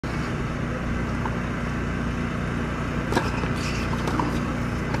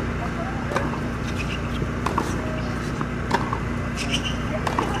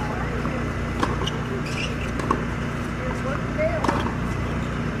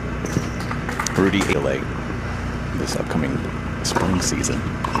Rudy, UCLA, this upcoming spring season.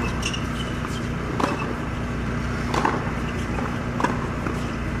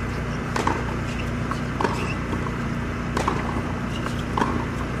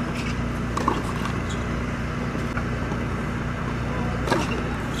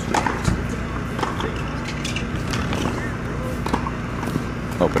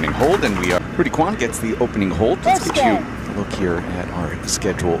 Opening hold, and we are. Rudy Quan gets the opening hold. Let's get you a look here at our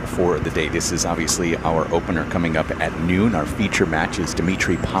schedule for the day. This is obviously our opener coming up at noon. Our feature match is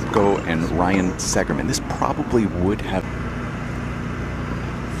Dmitry Popko and Ryan Segerman. This probably would have.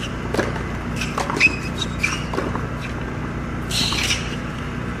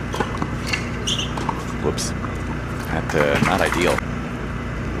 Whoops. That, not ideal.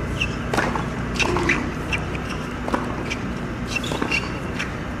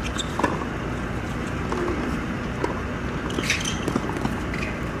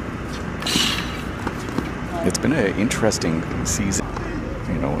 It's been an interesting season.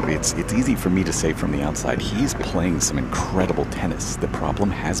 You know, it's easy for me to say from the outside. He's playing some incredible tennis. The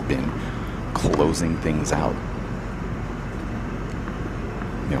problem has been closing things out.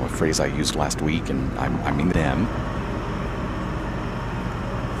 You know, a phrase I used last week, and I mean them.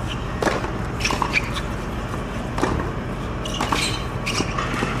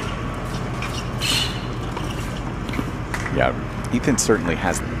 Yeah, Ethan certainly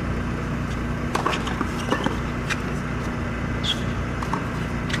has.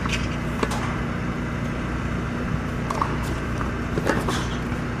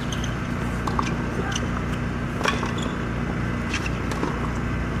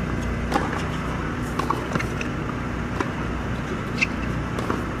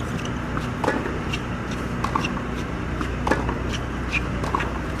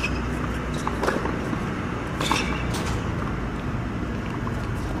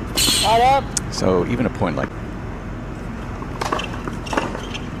 So even a point like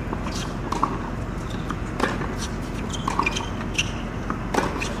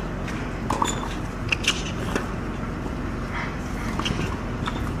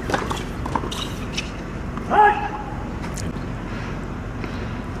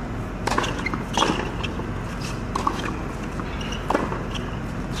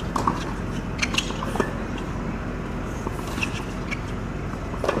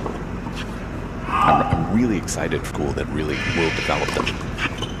really excited for school that really will develop them.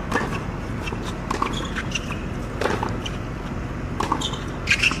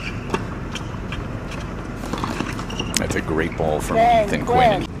 That's a great ball from Ethan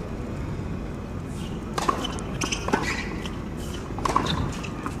Quinn.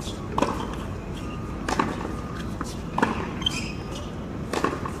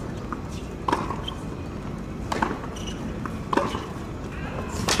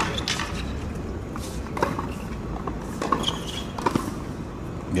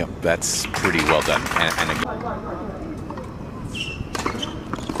 Yep, that's pretty well done. And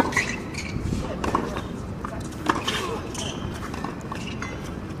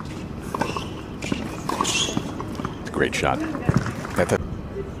great shot. That's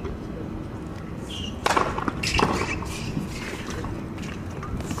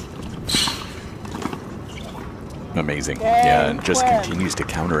amazing. Yeah, and just continues to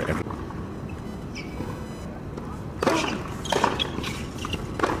counter every.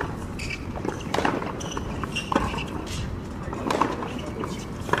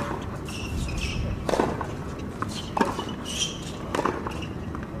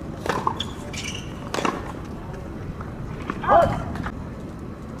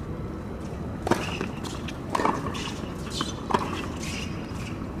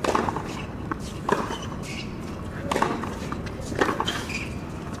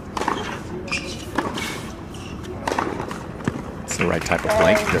 The right type of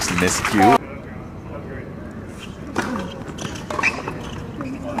flank, just miscue.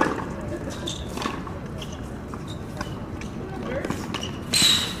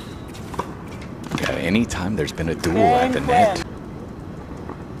 Yeah, anytime there's been a duel at the net.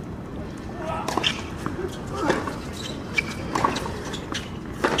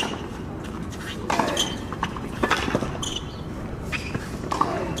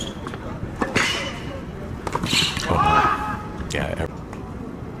 Yeah.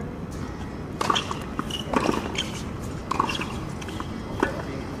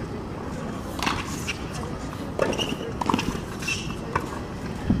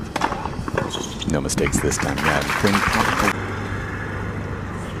 No mistakes this time. Yeah, Quinn probably.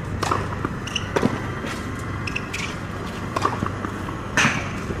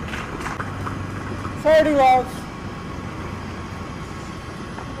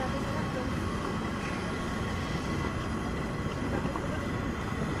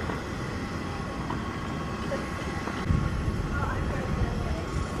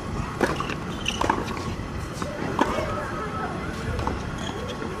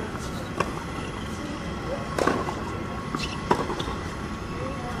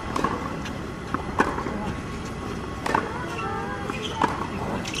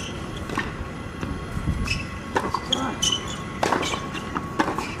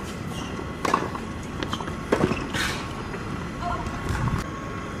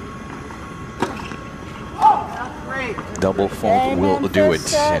 double fault will do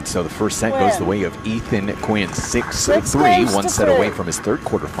it. And so the first set goes the way of Ethan Quinn, 6-3, one set away from his third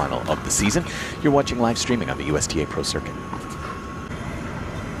quarterfinal of the season. You're watching live streaming on the USTA Pro Circuit.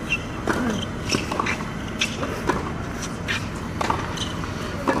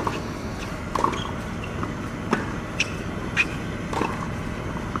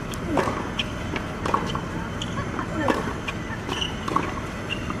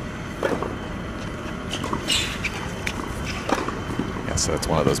 So it's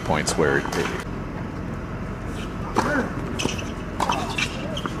one of those points where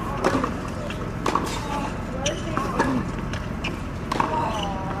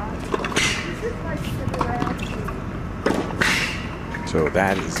so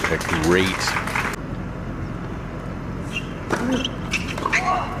that is a great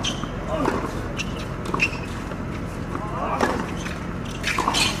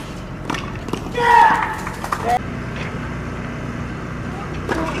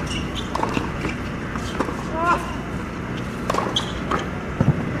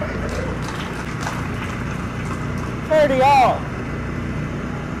all.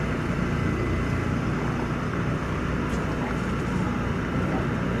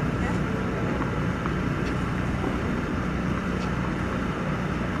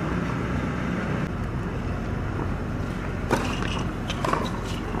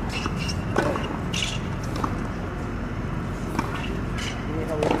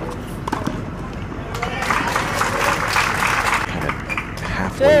 Kind of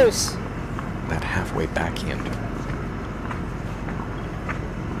halfway, that halfway backhand.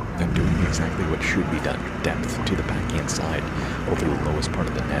 And doing exactly what should be done. Depth to the backhand side over the lowest part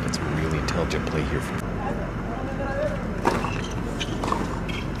of the net. It's a really intelligent play here.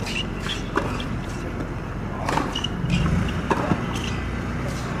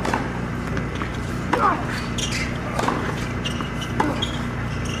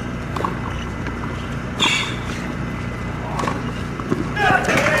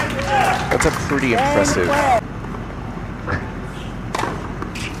 That's a pretty impressive.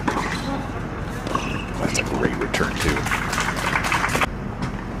 That's a great return too.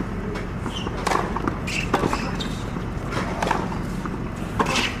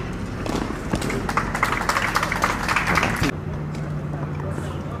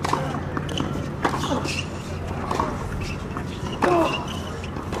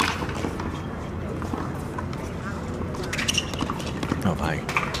 Oh my.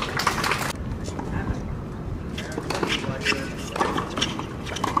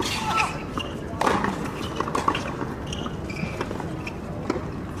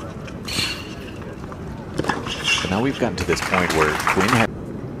 Now we've gotten to this point where Quinn had.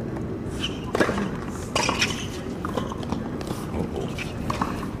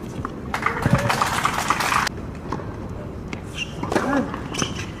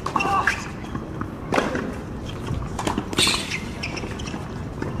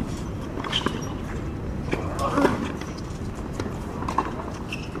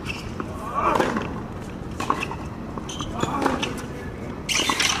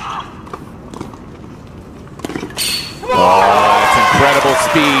 Incredible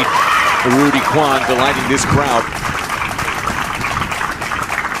speed. Rudy Quan delighting this crowd.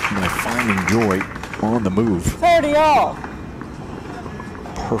 By finding joy on the move. 30 all.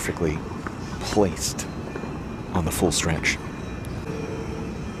 Perfectly placed on the full stretch.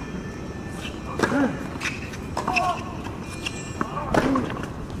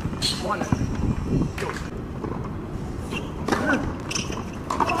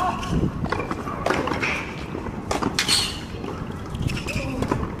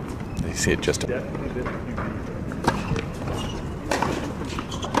 See it just. Was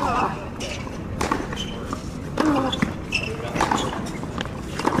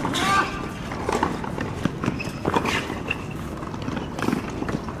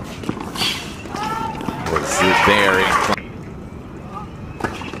it there in front?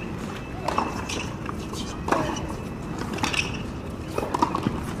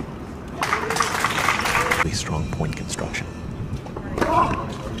 Really strong point construction.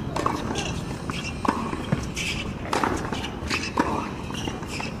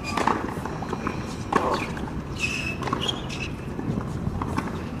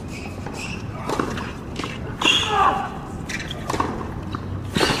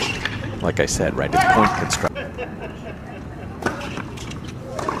 Like I said, right, it's point construction.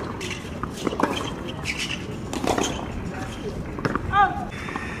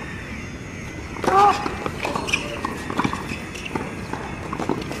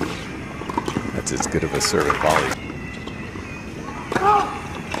 That's as good of a serve and volley.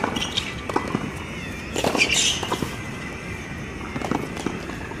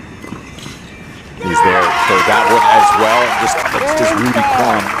 next is Rudy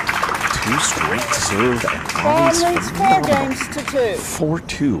Quan. 2 straight serve and volleys leads phenomenal. 4-2.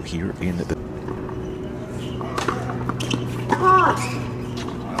 4-2 here in the...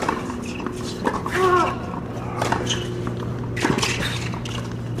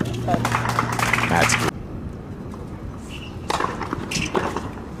 That's good.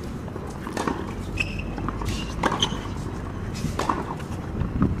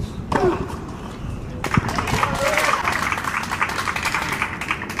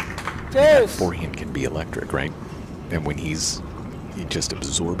 That forehand can be electric, right? And when he's just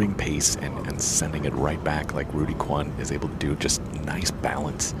absorbing pace and sending it right back like Rudy Quan is able to do, just nice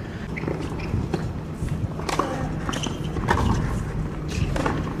balance.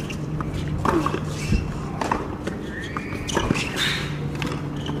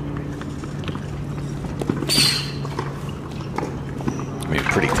 I mean,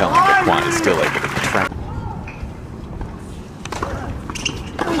 pretty telling that Quan is still able to track.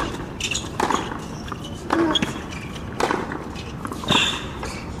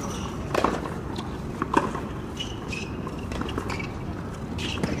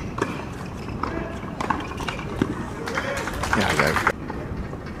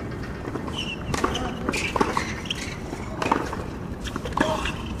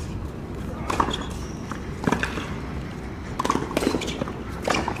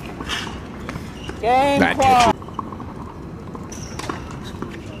 Game that Quan.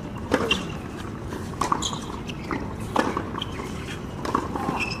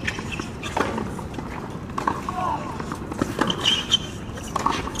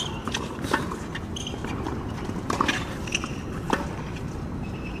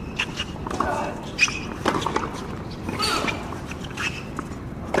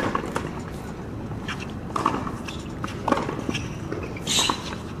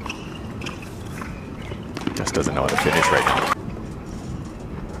 Just doesn't know how to finish right now.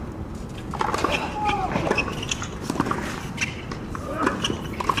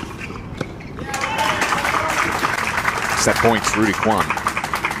 Set points, Rudy Quan.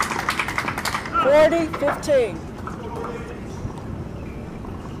 40-15.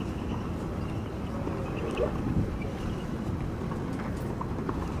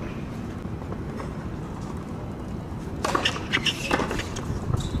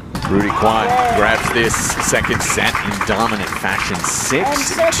 Rudy Quan grabs this second set in dominant fashion,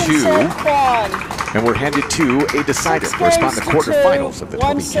 6-2. And we're headed to a decider. Correspond to the quarterfinals of the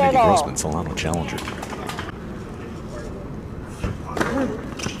 20 Kennedy Grossman Solano Challenger.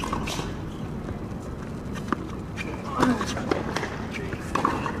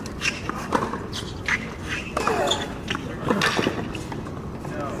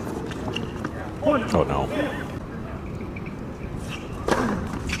 Oh no.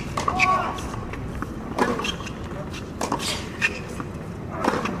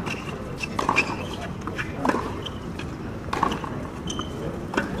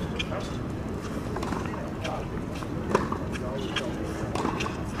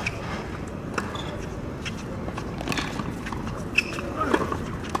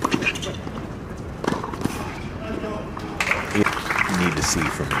 Need to see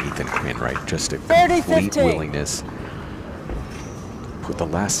from Ethan Quinn, right? Just a complete willingness. Put the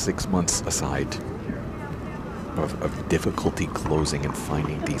last 6 months aside of difficulty closing and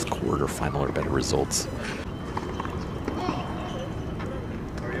finding these quarterfinal or better results.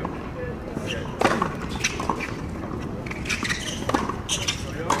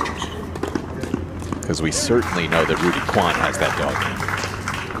 Because we certainly know that Rudy Quan has that dog in him.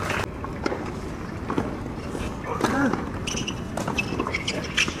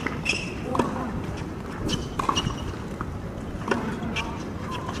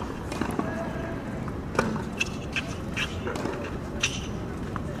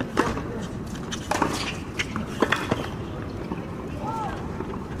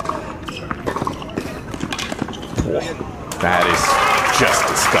 That is just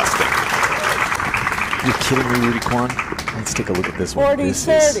disgusting. You're kidding me, Rudy Quan? Let's take a look at this one. This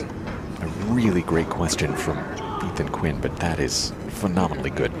is a really great question from Ethan Quinn, but that is phenomenally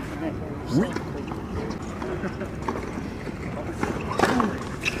good.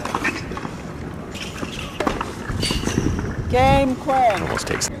 Game Quinn. Almost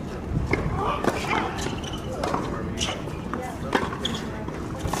takes.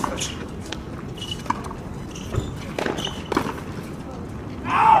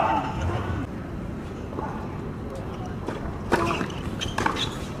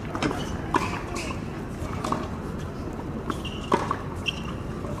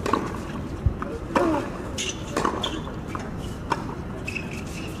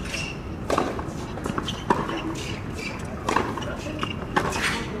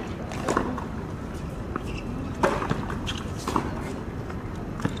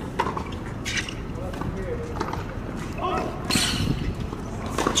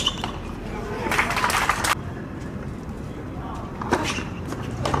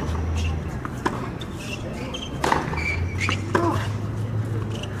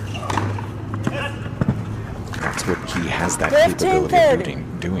 that 15, capability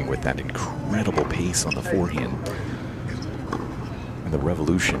of doing with that incredible pace on the forehand and the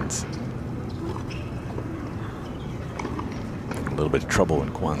revolutions. A little bit of trouble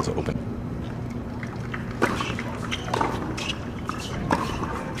in Quan's open.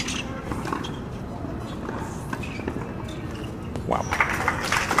 Wow.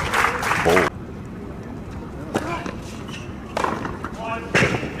 Bold.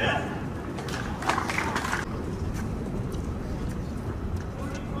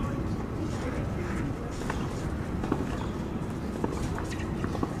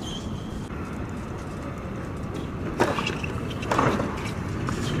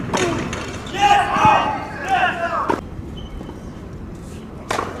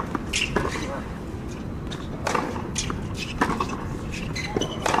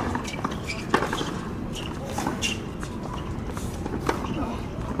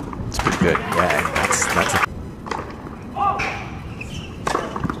 Good. Yeah, that's a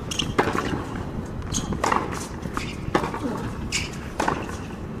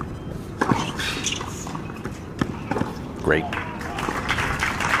great.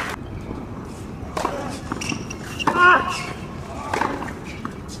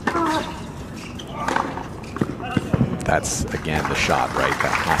 That's again the shot, right?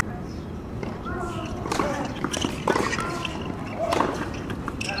 That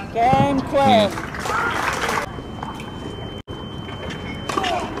Game, Quinn.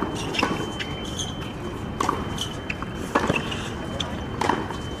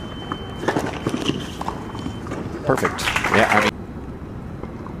 perfect. Yeah, I mean.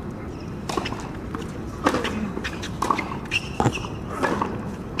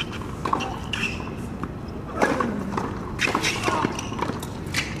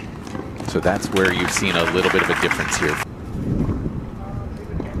 So that's where you've seen a little bit of a difference here.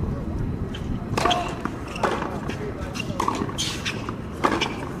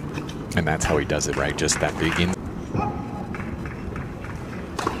 And that's how he does it, right? Just that big in.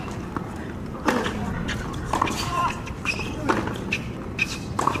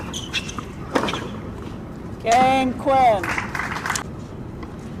 Game, Quinn.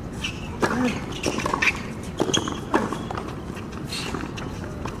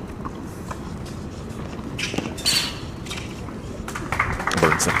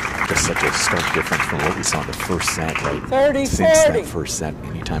 Just such a stark difference from what we saw in the first set, right? 30, Since 40. that first set,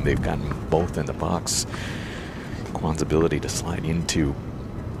 anytime they've gotten both in the box, Quan's ability to slide into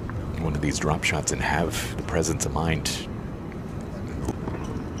one of these drop shots and have the presence of mind.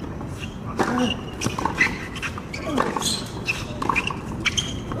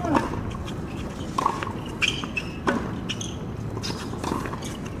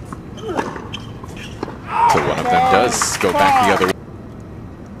 So one of them does go back the other way.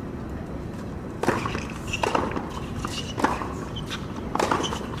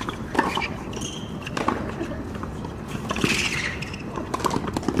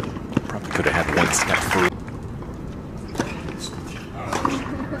 Could have had one step through.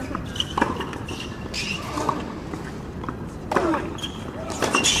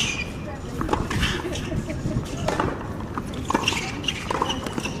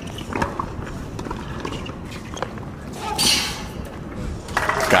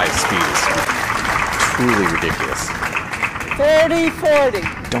 Guy's speed is truly ridiculous.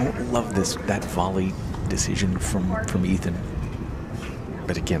 30-40. Don't love that volley decision from Ethan.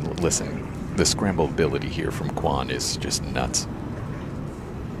 But again, listen, the scramble ability here from Quan is just nuts.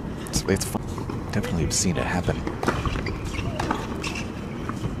 It's fun. Definitely have seen it happen.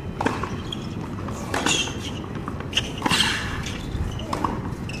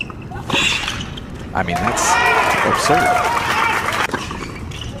 I mean, that's absurd.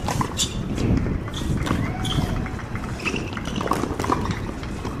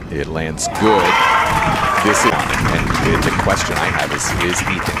 It lands good. This is, and the question I have is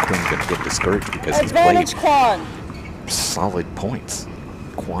Ethan Quinn going to get discouraged because he's Advantage, played Quan. solid points.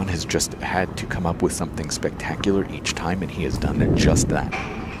 Quan has just had to come up with something spectacular each time, and he has done just that.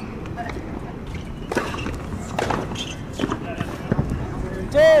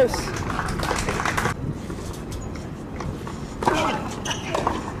 Deuce.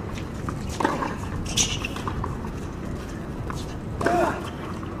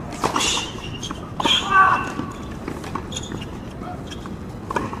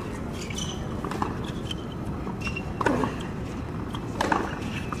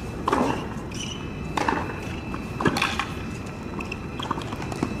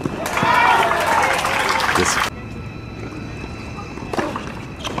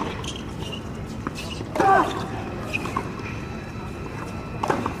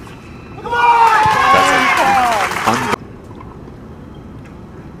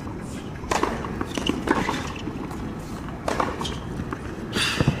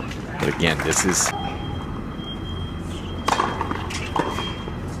 But again, this is...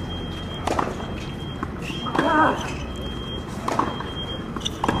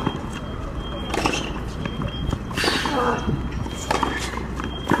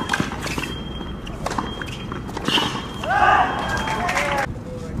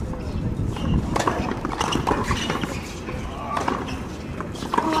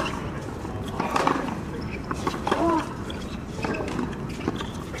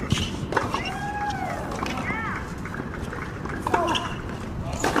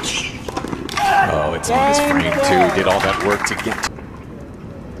 Oh, it's on his frame too. Did all that work to get to.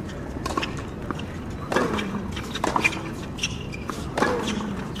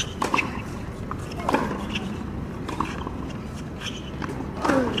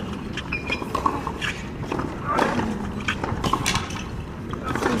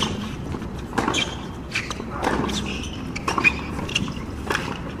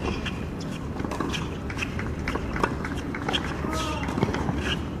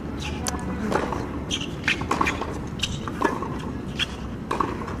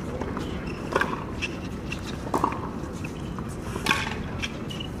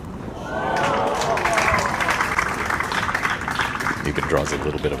 Even draws a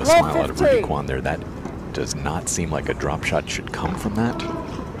little bit of a smile out of Rudy Quan there. That does not seem like a drop shot should come from that.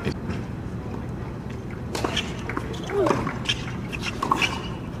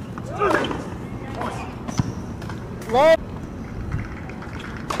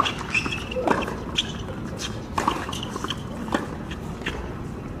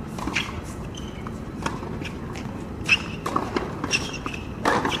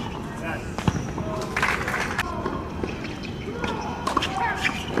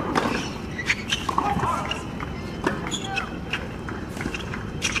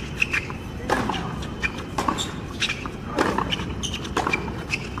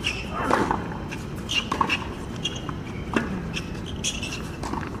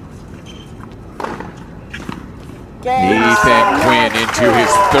 Ethan Quinn into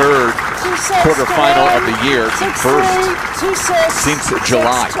his third quarterfinal of the year, first since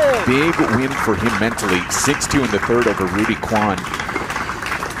July. Big win for him mentally. 6-2 in the third over Rudy Quan.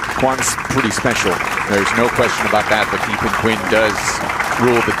 Quan's pretty special. There's no question about that, but Ethan Quinn does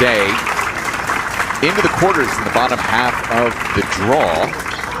rule the day. Into the quarters in the bottom half of the draw.